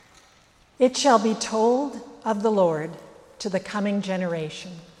It shall be told of the Lord to the coming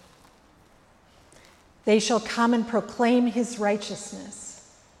generation. They shall come and proclaim his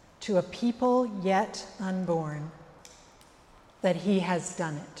righteousness to a people yet unborn, that he has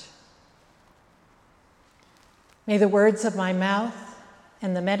done it. May the words of my mouth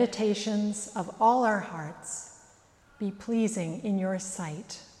and the meditations of all our hearts be pleasing in your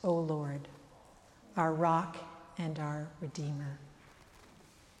sight, O Lord, our rock and our Redeemer.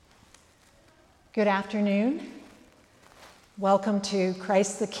 Good afternoon. Welcome to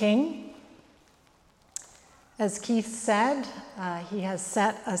Christ the King. As Keith said, he has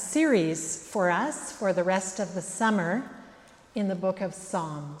set a series for us for the rest of the summer in the book of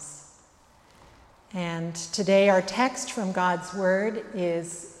Psalms. And today our text from God's Word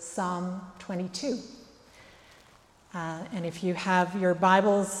is Psalm 22. And if you have your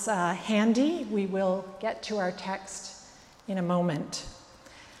Bibles handy, we will get to our text in a moment.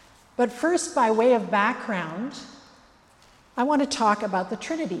 But first, by way of background, I want to talk about the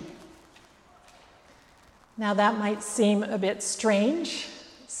Trinity. Now, that might seem a bit strange,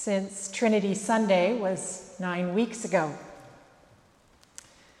 since Trinity Sunday was 9 weeks ago.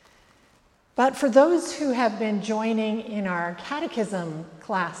 But for those who have been joining in our catechism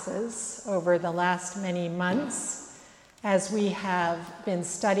classes over the last many months, as we have been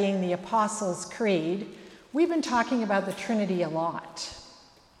studying the Apostles' Creed, we've been talking about the Trinity a lot.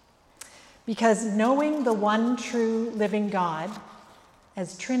 Because knowing the one true living God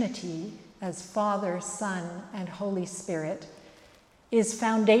as Trinity, as Father, Son, and Holy Spirit, is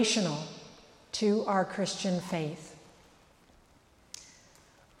foundational to our Christian faith.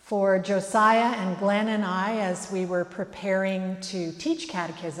 For Josiah and Glenn and I, as we were preparing to teach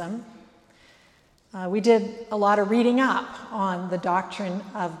catechism, we did a lot of reading up on the doctrine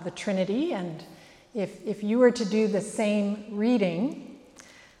of the Trinity, and if you were to do the same reading,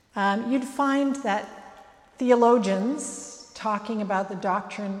 you'd find that theologians talking about the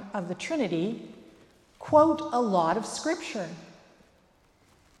doctrine of the Trinity quote a lot of Scripture.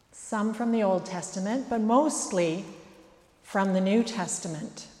 Some from the Old Testament, but mostly from the New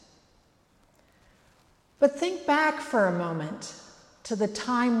Testament. But think back for a moment to the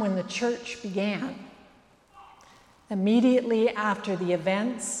time when the church began. Immediately after the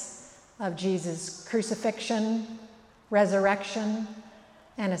events of Jesus' crucifixion, resurrection,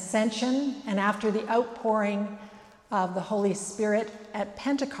 and ascension, and after the outpouring of the Holy Spirit at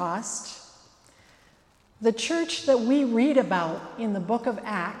Pentecost, the church that we read about in the book of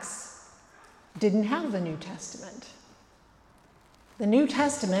Acts didn't have the New Testament. The New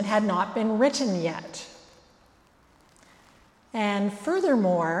Testament had not been written yet. And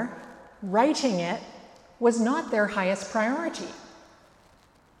furthermore, writing it was not their highest priority.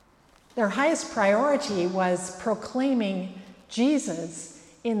 Their highest priority was proclaiming Jesus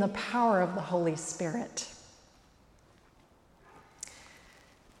in the power of the Holy Spirit.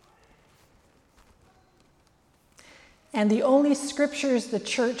 And the only scriptures the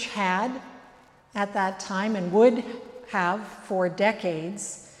church had at that time and would have for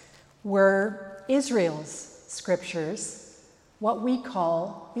decades were Israel's scriptures, what we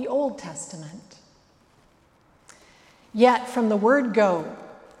call the Old Testament. Yet from the word go,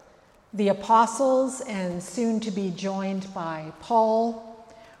 the apostles, and soon to be joined by Paul,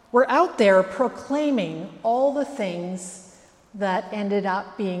 were out there proclaiming all the things that ended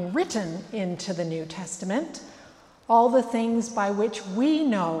up being written into the New Testament, all the things by which we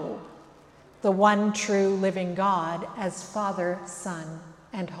know the one true living God as Father, Son,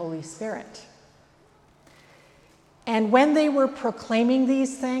 and Holy Spirit. And when they were proclaiming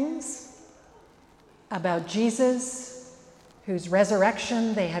these things about Jesus, whose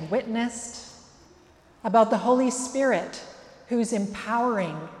resurrection they had witnessed, about the Holy Spirit, whose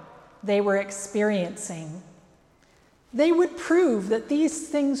empowering they were experiencing, they would prove that these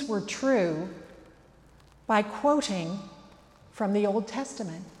things were true by quoting from the Old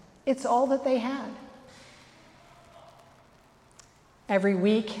Testament. It's all that they had. Every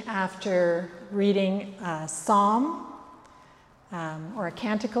week after reading a psalm or a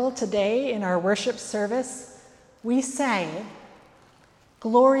canticle today in our worship service, we say,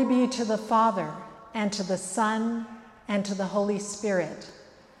 "Glory be to the Father, and to the Son, and to the Holy Spirit,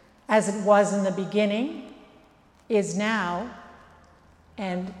 as it was in the beginning, is now,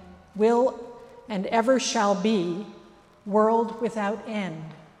 and will and ever shall be, world without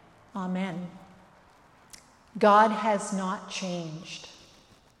end. Amen." God has not changed.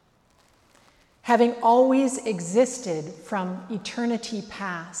 Having always existed from eternity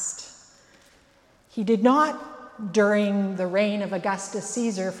past, he did not, during the reign of Augustus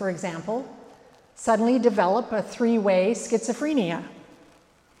Caesar, for example, suddenly develop a three-way schizophrenia.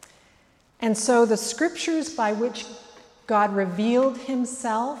 And so the scriptures by which God revealed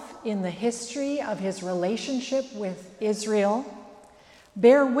himself in the history of his relationship with Israel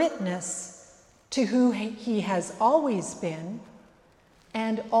bear witness to who he has always been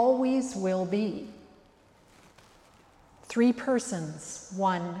and always will be. 3 persons,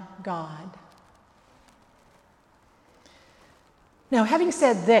 one God. Now, having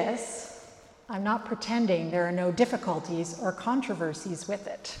said this, I'm not pretending there are no difficulties or controversies with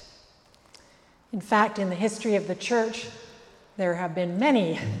it. In fact, in the history of the church, there have been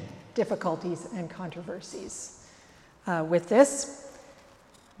many difficulties and controversies with this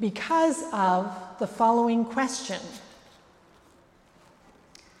because of the following question.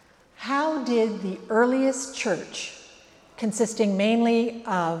 How did the earliest church, consisting mainly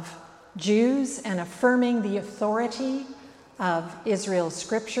of Jews and affirming the authority of Israel's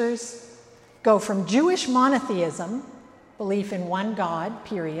scriptures, go from Jewish monotheism, belief in one God,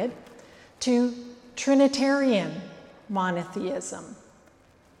 period, to Trinitarian monotheism,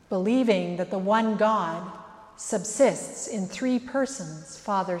 believing that the one God subsists in 3 persons,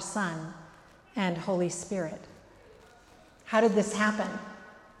 Father, Son, and Holy Spirit? How did this happen?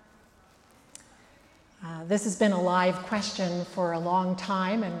 This has been a live question for a long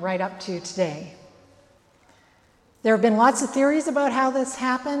time and right up to today. There have been lots of theories about how this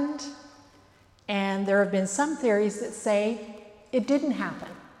happened, and there have been some theories that say it didn't happen,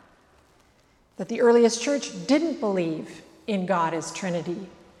 that the earliest church didn't believe in God as Trinity,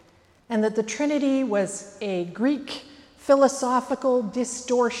 and that the Trinity was a Greek philosophical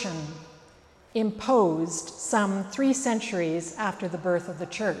distortion imposed some 3 centuries after the birth of the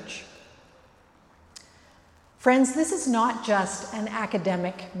church. Friends, this is not just an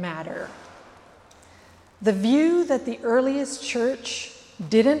academic matter. The view that the earliest church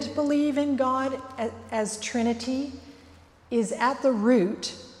didn't believe in God as Trinity is at the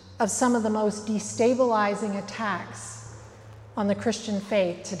root of some of the most destabilizing attacks on the Christian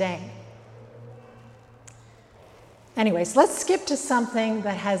faith today. Anyways, let's skip to something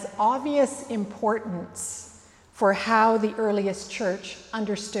that has obvious importance for how the earliest church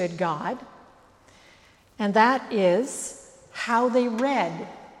understood God, and that is how they read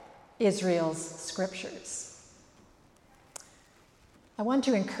Israel's scriptures. I want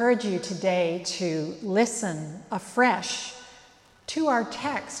to encourage you today to listen afresh to our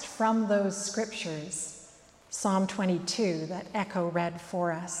text from those scriptures, Psalm 22, that Echo read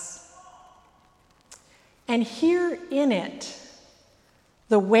for us. And hear in it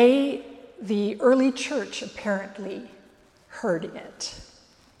the way the early church apparently heard it,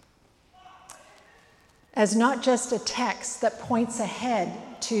 as not just a text that points ahead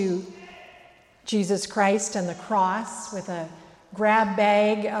to Jesus Christ and the cross with a grab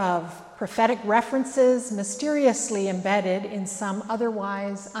bag of prophetic references mysteriously embedded in some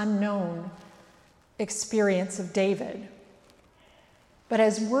otherwise unknown experience of David, but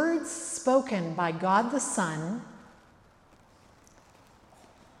as words spoken by God the Son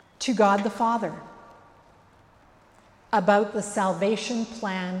to God the Father about the salvation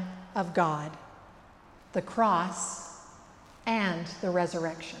plan of God, the cross, and the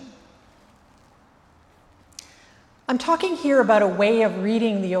resurrection. I'm talking here about a way of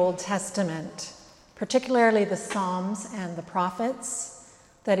reading the Old Testament, particularly the Psalms and the prophets,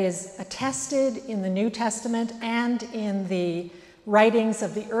 that is attested in the New Testament and in the writings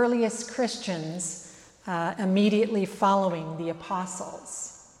of the earliest Christians immediately following the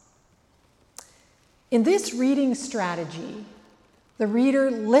apostles. In this reading strategy, the reader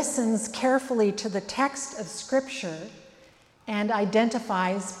listens carefully to the text of Scripture and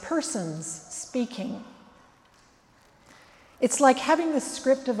identifies persons speaking. It's like having the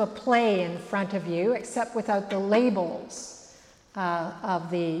script of a play in front of you, except without the labels of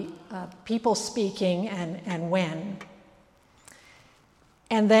the people speaking and when.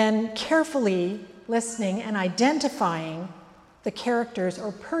 And then carefully listening and identifying the characters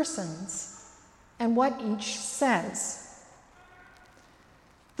or persons and what each says.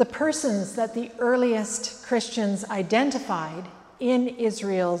 The persons that the earliest Christians identified in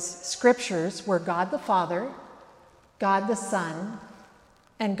Israel's scriptures were God the Father, God the Son,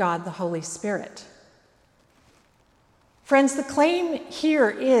 and God the Holy Spirit. Friends, the claim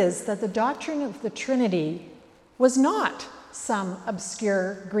here is that the doctrine of the Trinity was not some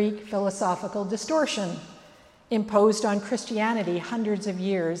obscure Greek philosophical distortion imposed on Christianity hundreds of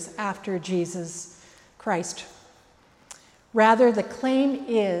years after Jesus Christ. Rather, the claim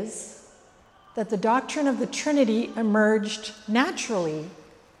is that the doctrine of the Trinity emerged naturally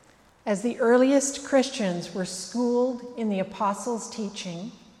as the earliest Christians were schooled in the apostles'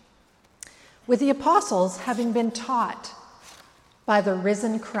 teaching, with the apostles having been taught by the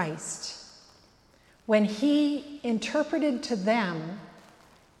risen Christ when he interpreted to them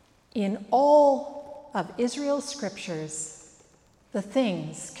in all of Israel's scriptures the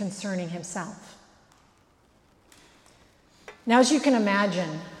things concerning himself. Now, as you can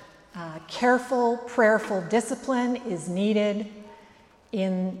imagine, careful, prayerful discipline is needed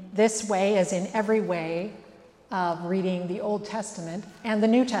in this way, as in every way, of reading the Old Testament and the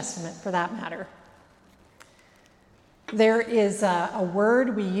New Testament, for that matter. There is a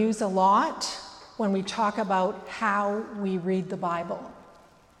word we use a lot when we talk about how we read the Bible.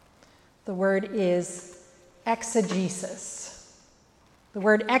 The word is exegesis. The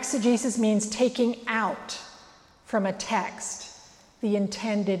word exegesis means taking out from a text the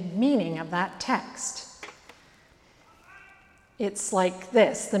intended meaning of that text. It's like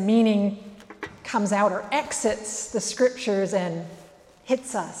this: the meaning comes out or exits the scriptures and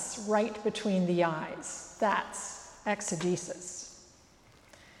hits us right between the eyes. That's exegesis.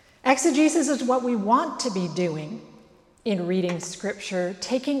 Exegesis is what we want to be doing in reading scripture,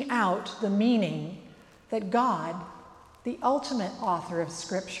 taking out the meaning that God, the ultimate author of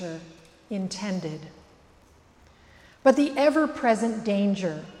scripture, intended. But the ever-present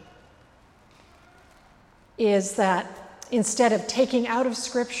danger is that instead of taking out of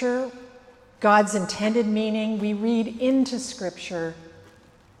scripture God's intended meaning, we read into scripture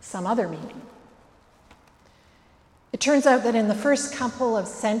some other meaning. It turns out that in the first couple of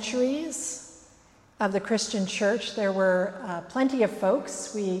centuries of the Christian church, there were plenty of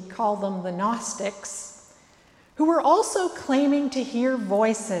folks, we call them the Gnostics, who were also claiming to hear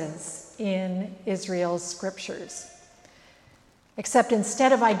voices in Israel's scriptures. Except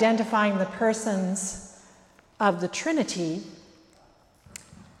instead of identifying the persons of the Trinity,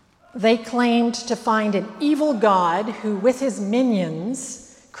 they claimed to find an evil God who, with his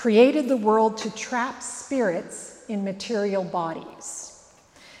minions, created the world to trap spirits in material bodies.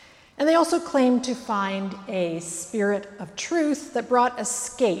 And they also claimed to find a spirit of truth that brought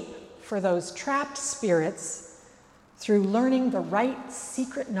escape for those trapped spirits through learning the right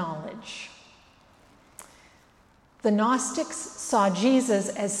secret knowledge. The Gnostics saw Jesus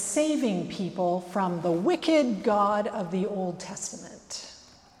as saving people from the wicked God of the Old Testament.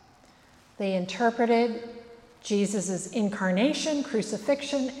 They interpreted Jesus' incarnation,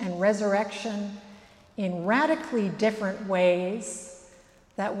 crucifixion, and resurrection in radically different ways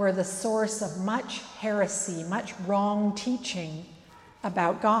that were the source of much heresy, much wrong teaching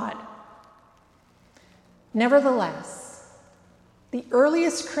about God. Nevertheless, the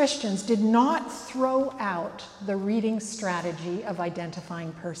earliest Christians did not throw out the reading strategy of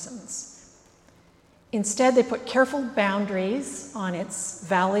identifying persons. Instead, they put careful boundaries on its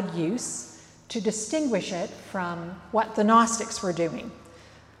valid use to distinguish it from what the Gnostics were doing.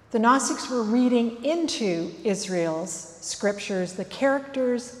 The Gnostics were reading into Israel's scriptures the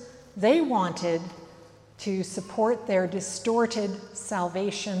characters they wanted to support their distorted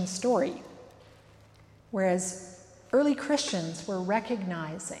salvation story, whereas early Christians were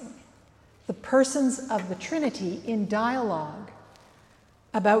recognizing the persons of the Trinity in dialogue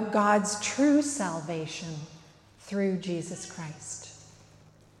about God's true salvation through Jesus Christ.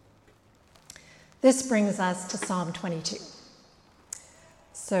 This brings us to Psalm 22.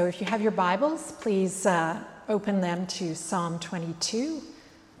 So if you have your Bibles, please open them to Psalm 22.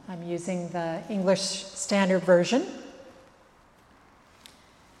 I'm using the English Standard Version.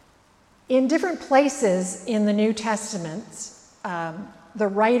 In different places in the New Testament, the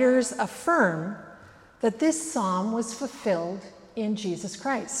writers affirm that this psalm was fulfilled in Jesus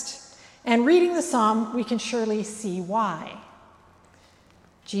Christ. And reading the psalm, we can surely see why.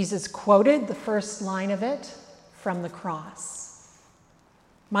 Jesus quoted the first line of it from the cross.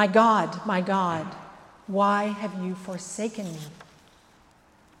 My God, why have you forsaken me?"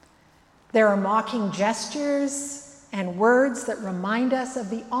 There are mocking gestures and words that remind us of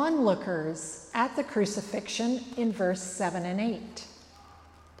the onlookers at the crucifixion in verse 7 and 8.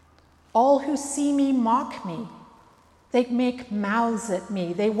 All who see me mock me. They make mouths at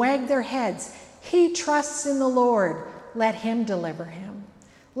me. They wag their heads. He trusts in the Lord. Let him deliver him.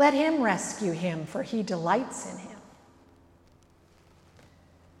 Let him rescue him, for he delights in him.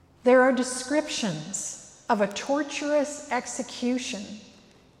 There are descriptions of a torturous execution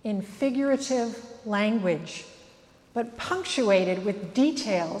in figurative language, but punctuated with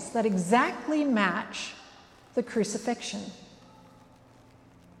details that exactly match the crucifixion.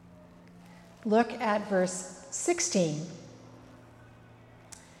 Look at verse 16.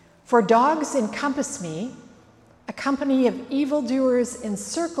 For dogs encompass me, a company of evildoers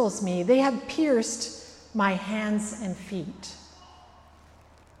encircles me. They have pierced my hands and feet.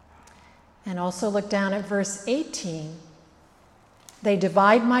 And also look down at verse 18. They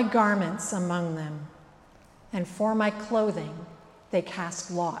divide my garments among them. and for my clothing they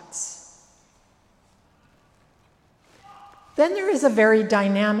cast lots. Then there is a very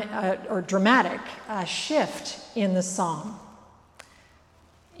dynamic or dramatic shift in the psalm.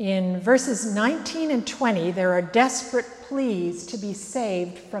 In verses 19 and 20, there are desperate pleas to be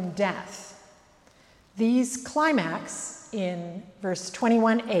saved from death. These climax in verse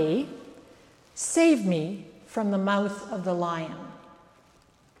 21a, "Save me from the mouth of the lion."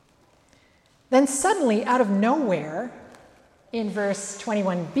 Then suddenly, out of nowhere, in verse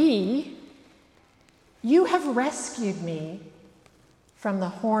 21b, "You have rescued me from the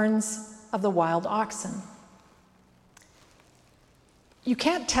horns of the wild oxen." You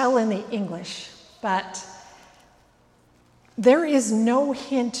can't tell in the English, but there is no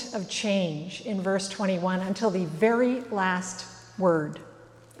hint of change in verse 21 until the very last word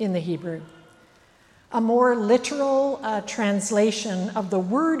in the Hebrew. A more literal translation of the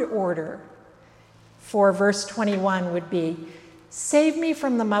word order for verse 21 would be, "Save me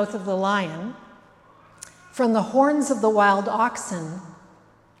from the mouth of the lion, from the horns of the wild oxen.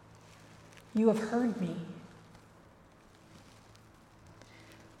 You have heard me."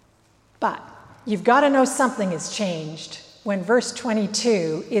 But you've got to know something has changed when verse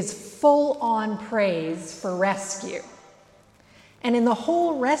 22 is full-on praise for rescue. And in the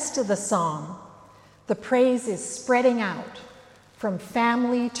whole rest of the psalm, the praise is spreading out from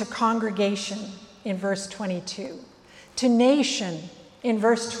family to congregation in verse 22, to nation in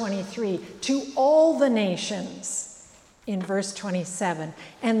verse 23, to all the nations in verse 27,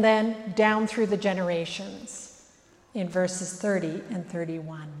 and then down through the generations in verses 30 and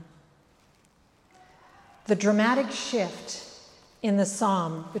 31. The dramatic shift in the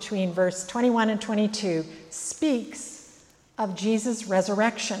psalm between verse 21 and 22 speaks of Jesus'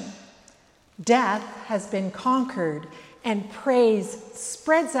 resurrection. Death has been conquered, and praise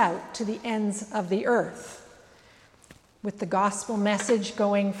spreads out to the ends of the earth, with the gospel message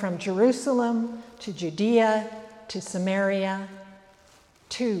going from Jerusalem to Judea to Samaria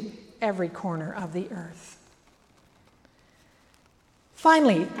to every corner of the earth.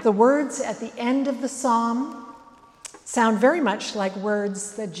 Finally, the words at the end of the psalm sound very much like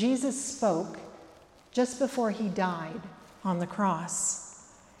words that Jesus spoke just before he died on the cross.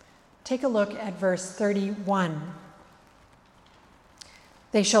 Take a look at verse 31.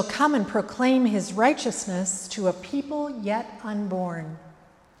 "They shall come and proclaim his righteousness to a people yet unborn,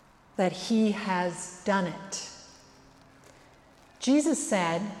 that he has done it." Jesus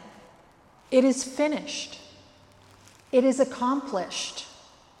said, "It is finished. It is accomplished,"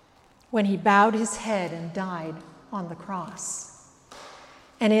 when he bowed his head and died on the cross.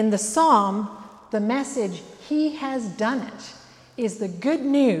 And in the psalm, the message, "He has done it," is the good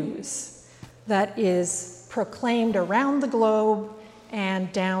news that is proclaimed around the globe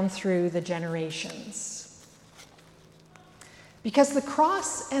and down through the generations. Because the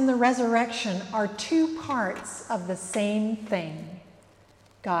cross and the resurrection are two parts of the same thing,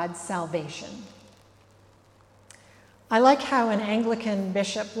 God's salvation. I like how an Anglican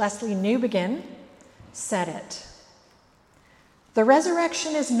bishop, Leslie Newbigin, said it. "The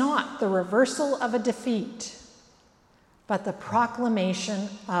resurrection is not the reversal of a defeat, but the proclamation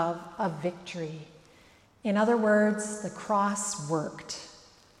of a victory." In other words, the cross worked.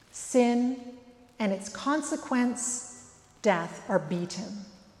 Sin and its consequence, death, are beaten.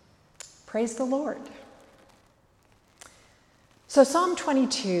 Praise the Lord. So Psalm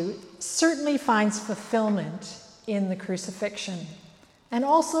 22 certainly finds fulfillment in the crucifixion, and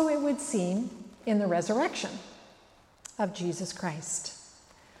also, it would seem, in the resurrection of Jesus Christ.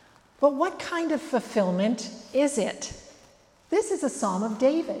 But what kind of fulfillment is it? This is a psalm of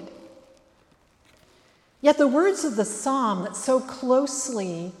David. Yet the words of the psalm that so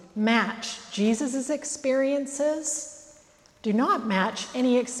closely match Jesus' experiences do not match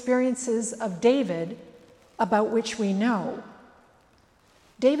any experiences of David about which we know.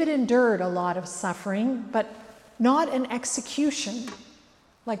 David endured a lot of suffering, but not an execution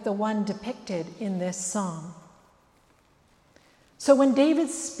like the one depicted in this psalm. So when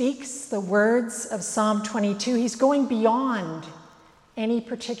David speaks the words of Psalm 22, he's going beyond any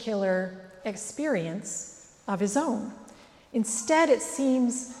particular experience of his own. Instead, it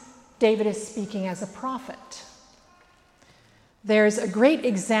seems David is speaking as a prophet. There's a great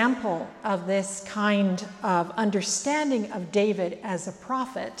example of this kind of understanding of David as a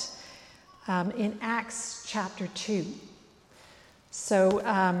prophet in Acts chapter 2. So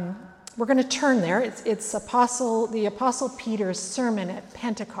we're going to turn there. It's the Apostle Peter's sermon at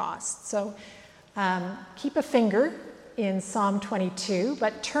Pentecost. So keep a finger in Psalm 22,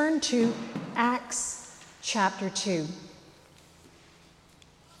 but turn to Acts chapter 2.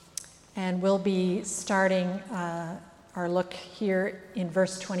 And we'll be starting our look here in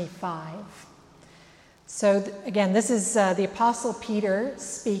verse 25. So again, this is the Apostle Peter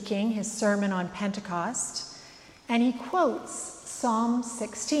speaking his sermon on Pentecost, and he quotes Psalm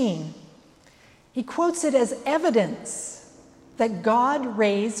 16. He quotes it as evidence that God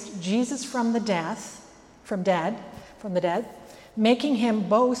raised Jesus from the dead, making him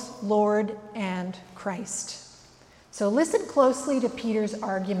both Lord and Christ. So listen closely to Peter's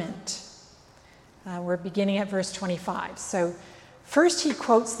argument. We're beginning at verse 25. So first he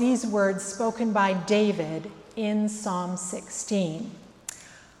quotes these words spoken by David in Psalm 16.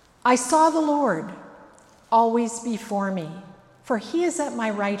 I saw the Lord always before me, for he is at my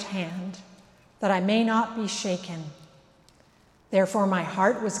right hand, that I may not be shaken. Therefore my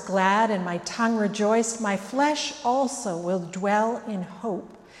heart was glad and my tongue rejoiced. My flesh also will dwell in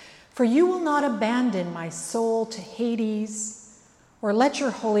hope. For you will not abandon my soul to Hades, or let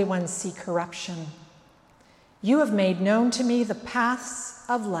your Holy One see corruption. You have made known to me the paths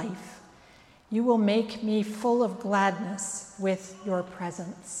of life. You will make me full of gladness with your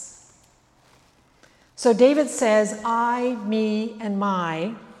presence. So David says, I, me, and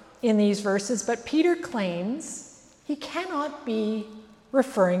my in these verses, but Peter claims he cannot be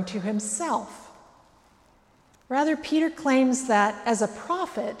referring to himself. Rather, Peter claims that as a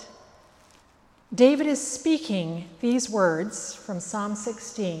prophet, David is speaking these words from Psalm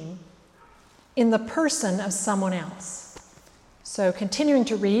 16 in the person of someone else. So continuing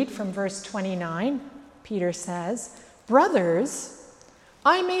to read from verse 29, Peter says, Brothers,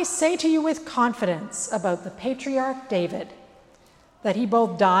 I may say to you with confidence about the patriarch David, that he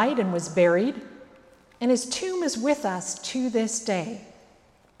both died and was buried, and his tomb is with us to this day.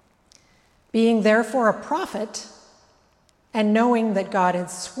 Being therefore a prophet, and knowing that God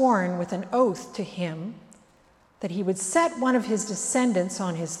had sworn with an oath to him that he would set one of his descendants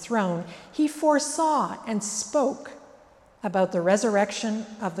on his throne, he foresaw and spoke about the resurrection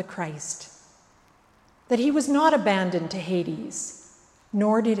of the Christ, that he was not abandoned to Hades,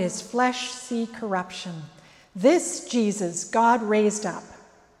 nor did his flesh see corruption. This Jesus God raised up,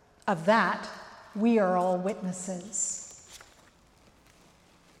 of that we are all witnesses.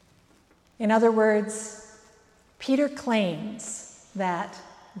 In other words, Peter claims that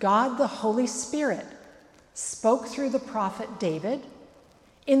God the Holy Spirit spoke through the prophet David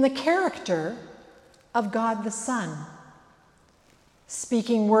in the character of God the Son,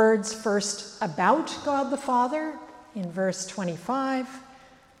 speaking words first about God the Father in verse 25.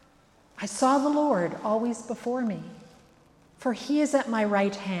 I saw the Lord always before me, for he is at my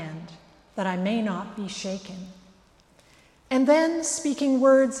right hand, that I may not be shaken. And then speaking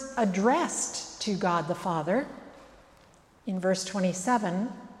words addressed to God the Father in verse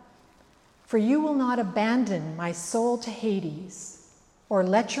 27, for you will not abandon my soul to Hades, or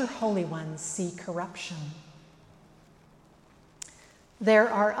let your Holy One see corruption. There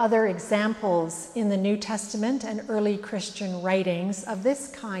are other examples in the New Testament and early Christian writings of this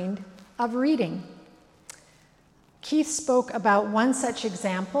kind of reading. Keith spoke about one such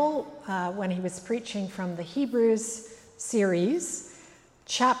example when he was preaching from the Hebrews series.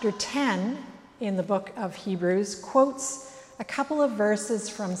 Chapter 10 in the book of Hebrews quotes a couple of verses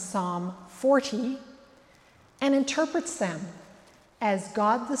from Psalm 40 and interprets them as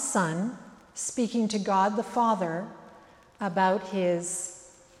God the Son speaking to God the Father about his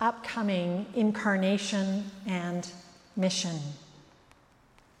upcoming incarnation and mission.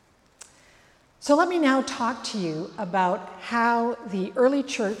 So let me now talk to you about how the early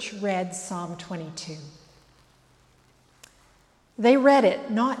church read Psalm 22. They read it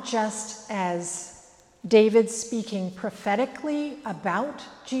not just as David speaking prophetically about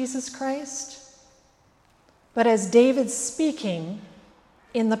Jesus Christ, but as David speaking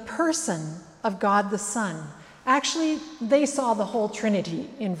in the person of God the Son. Actually, they saw the whole Trinity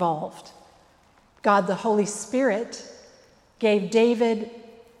involved. God the Holy Spirit gave David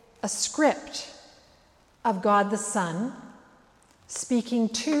a script of God the Son speaking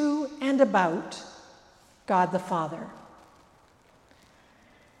to and about God the Father.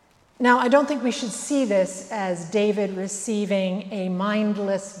 Now, I don't think we should see this as David receiving a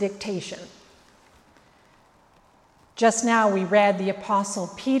mindless dictation. Just now we read the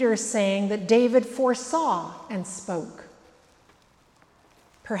Apostle Peter saying that David foresaw and spoke.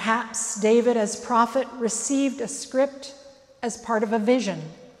 Perhaps David as prophet received a script as part of a vision.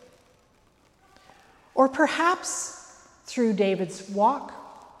 Or perhaps through David's walk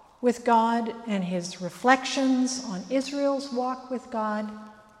with God and his reflections on Israel's walk with God,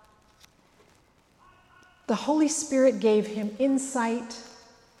 the Holy Spirit gave him insight,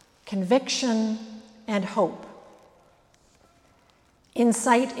 conviction, and hope.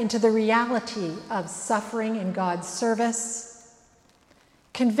 insight into the reality of suffering in God's service,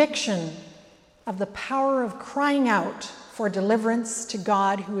 conviction of the power of crying out for deliverance to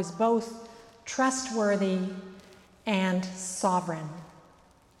God, who is both trustworthy and sovereign,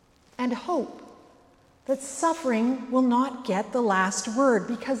 and hope that suffering will not get the last word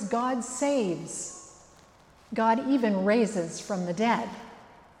because God saves. God even raises from the dead.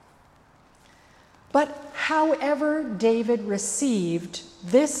 But however David received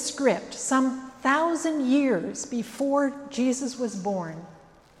this script some 1,000 years before Jesus was born,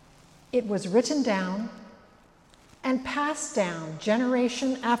 it was written down and passed down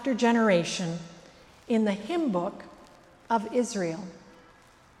generation after generation in the hymn book of Israel.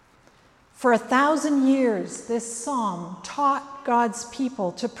 For 1,000 years, this psalm taught God's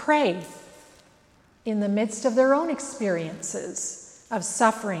people to pray in the midst of their own experiences of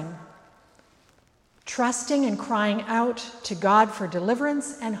suffering, trusting and crying out to God for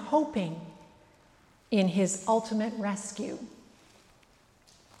deliverance and hoping in his ultimate rescue.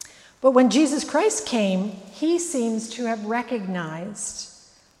 But when Jesus Christ came, he seems to have recognized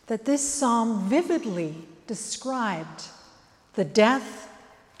that this psalm vividly described the death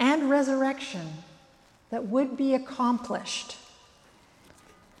and resurrection that would be accomplished,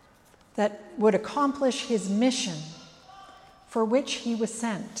 that would accomplish his mission for which he was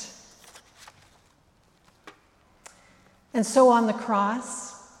sent. And so on the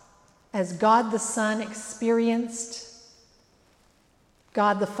cross, as God the Son experienced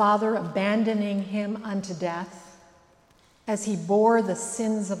God the Father abandoning him unto death, as he bore the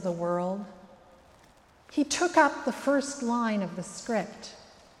sins of the world, he took up the first line of the script.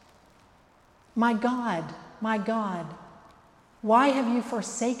 My God, why have you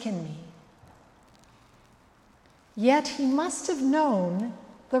forsaken me? Yet he must have known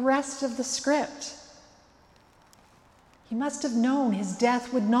the rest of the script. He must have known his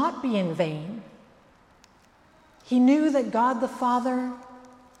death would not be in vain. He knew that God the Father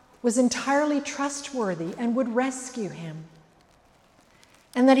was entirely trustworthy and would rescue him,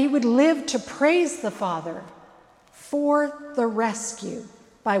 and that he would live to praise the Father for the rescue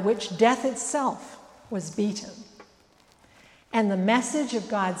by which death itself was beaten. And the message of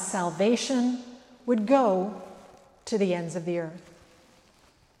God's salvation would go to the ends of the earth.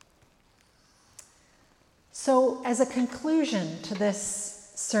 So, as a conclusion to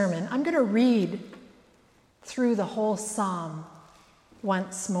this sermon, I'm going to read through the whole psalm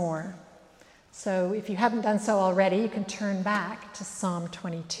once more. So if you haven't done so already, you can turn back to Psalm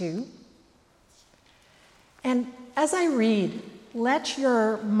 22. And as I read, let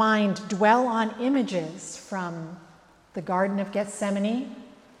your mind dwell on images from the Garden of Gethsemane,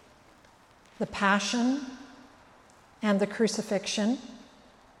 the Passion, and the Crucifixion.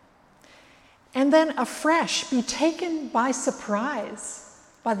 And then afresh be taken by surprise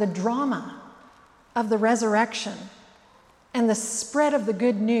by the drama of the resurrection and the spread of the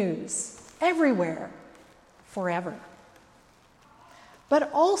good news everywhere, forever. But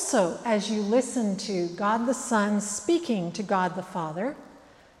also, as you listen to God the Son speaking to God the Father,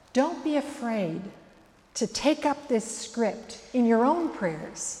 don't be afraid to take up this script in your own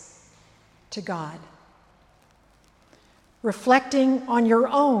prayers to God, reflecting on your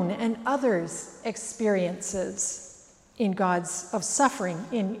own and others' experiences of suffering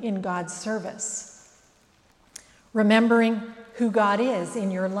in God's service. Remembering who God is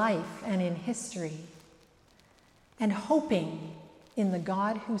in your life and in history, and hoping in the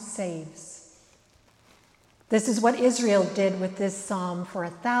God who saves. This is what Israel did with this psalm for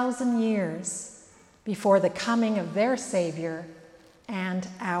 1,000 years before the coming of their Savior and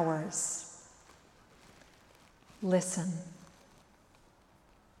ours. Listen.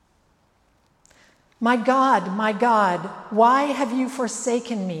 My God, why have you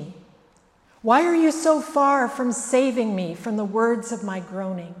forsaken me? Why are you so far from saving me from the words of my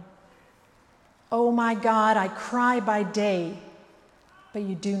groaning? Oh my God, I cry by day, but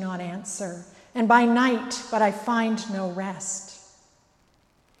you do not answer, and by night, but I find no rest.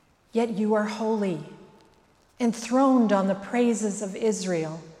 Yet you are holy, enthroned on the praises of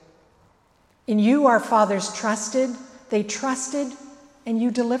Israel. In you our fathers trusted, they trusted, and you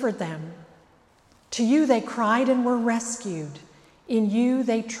delivered them. To you they cried and were rescued. In you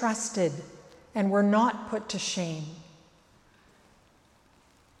they trusted and were not put to shame.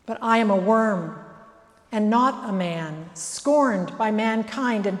 But I am a worm and not a man, scorned by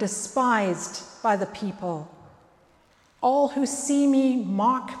mankind and despised by the people. All who see me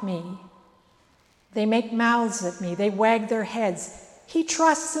mock me. They make mouths at me, they wag their heads. He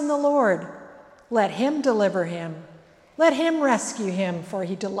trusts in the Lord. Let him deliver him. Let him rescue him, for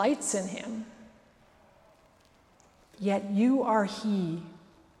he delights in him. yet you are he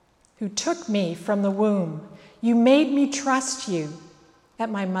who took me from the womb. You made me trust you at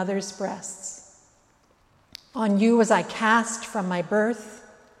my mother's breasts. On you was I cast from my birth,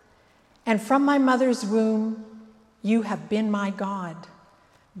 and from my mother's womb you have been my God.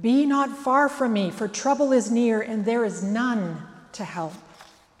 Be not far from me, for trouble is near, and there is none to help.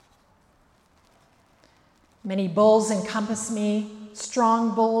 Many bulls encompass me,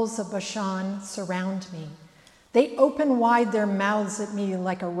 strong bulls of Bashan surround me. They open wide their mouths at me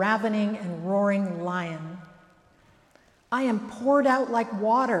like a ravening and roaring lion. I am poured out like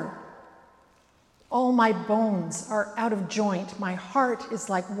water. All my bones are out of joint. My heart is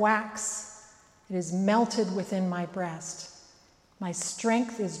like wax. It is melted within my breast. My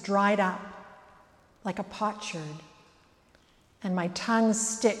strength is dried up like a potsherd, and my tongue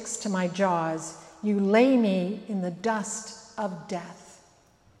sticks to my jaws. You lay me in the dust of death.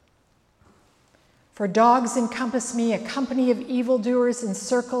 For dogs encompass me, a company of evildoers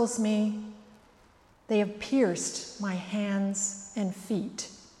encircles me. They have pierced my hands and feet.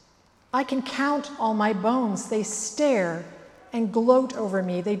 I can count all my bones. They stare and gloat over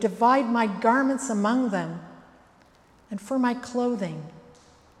me. They divide my garments among them. And for my clothing,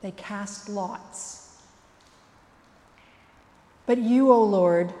 they cast lots. But you, O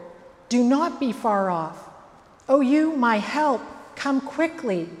Lord, do not be far off. O you, my help, come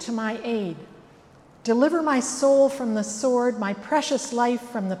quickly to my aid. Deliver my soul from the sword, my precious life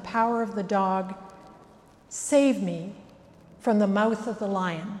from the power of the dog. Save me from the mouth of the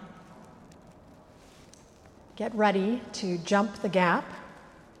lion. Get ready to jump the gap.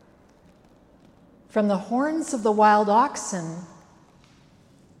 From the horns of the wild oxen,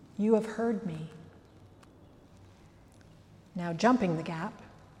 you have heard me. Now jumping the gap.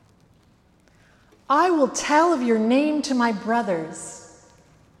 I will tell of your name to my brothers.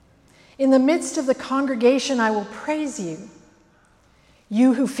 In the midst of the congregation, I will praise you.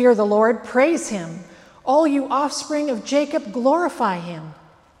 You who fear the Lord, praise him. All you offspring of Jacob, glorify him.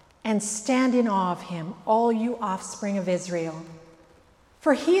 And stand in awe of him, all you offspring of Israel.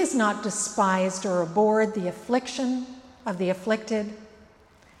 For he has not despised or abhorred the affliction of the afflicted,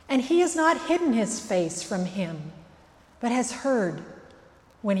 and he has not hidden his face from him, but has heard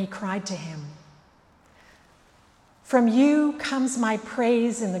when he cried to him. From you comes my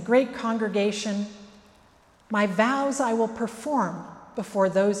praise in the great congregation. My vows I will perform before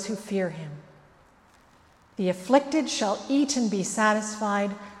those who fear him. The afflicted shall eat and be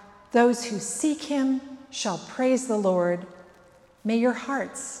satisfied. Those who seek him shall praise the Lord. May your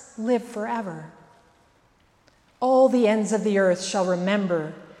hearts live forever. All the ends of the earth shall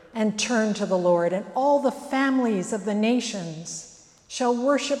remember and turn to the Lord, and all the families of the nations shall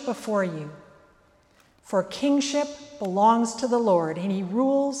worship before you. For kingship belongs to the Lord, and he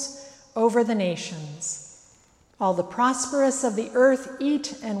rules over the nations. All the prosperous of the earth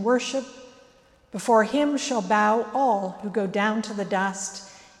eat and worship. Before him shall bow all who go down to the dust,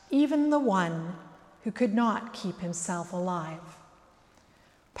 even the one who could not keep himself alive.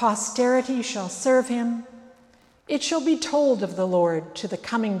 Posterity shall serve him. It shall be told of the Lord to the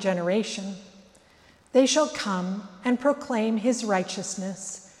coming generation. They shall come and proclaim his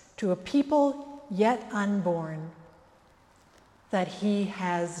righteousness to a people yet unborn, that he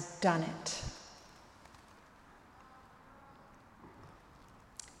has done it.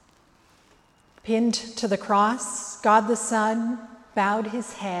 Pinned to the cross, God the Son bowed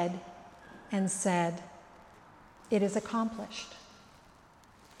his head and said, "It is accomplished."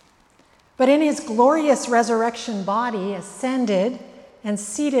 But in his glorious resurrection body, ascended and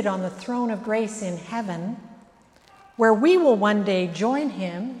seated on the throne of grace in heaven, where we will one day join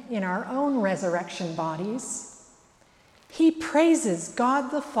him in our own resurrection bodies, he praises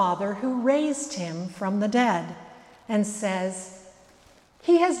God the Father who raised him from the dead and says,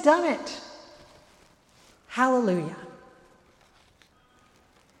 "He has done it. Hallelujah."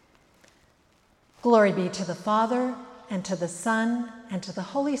 Glory be to the Father, and to the Son, and to the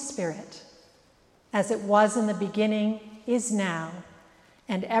Holy Spirit, as it was in the beginning, is now,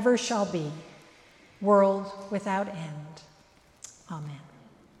 and ever shall be, world without end. Amen.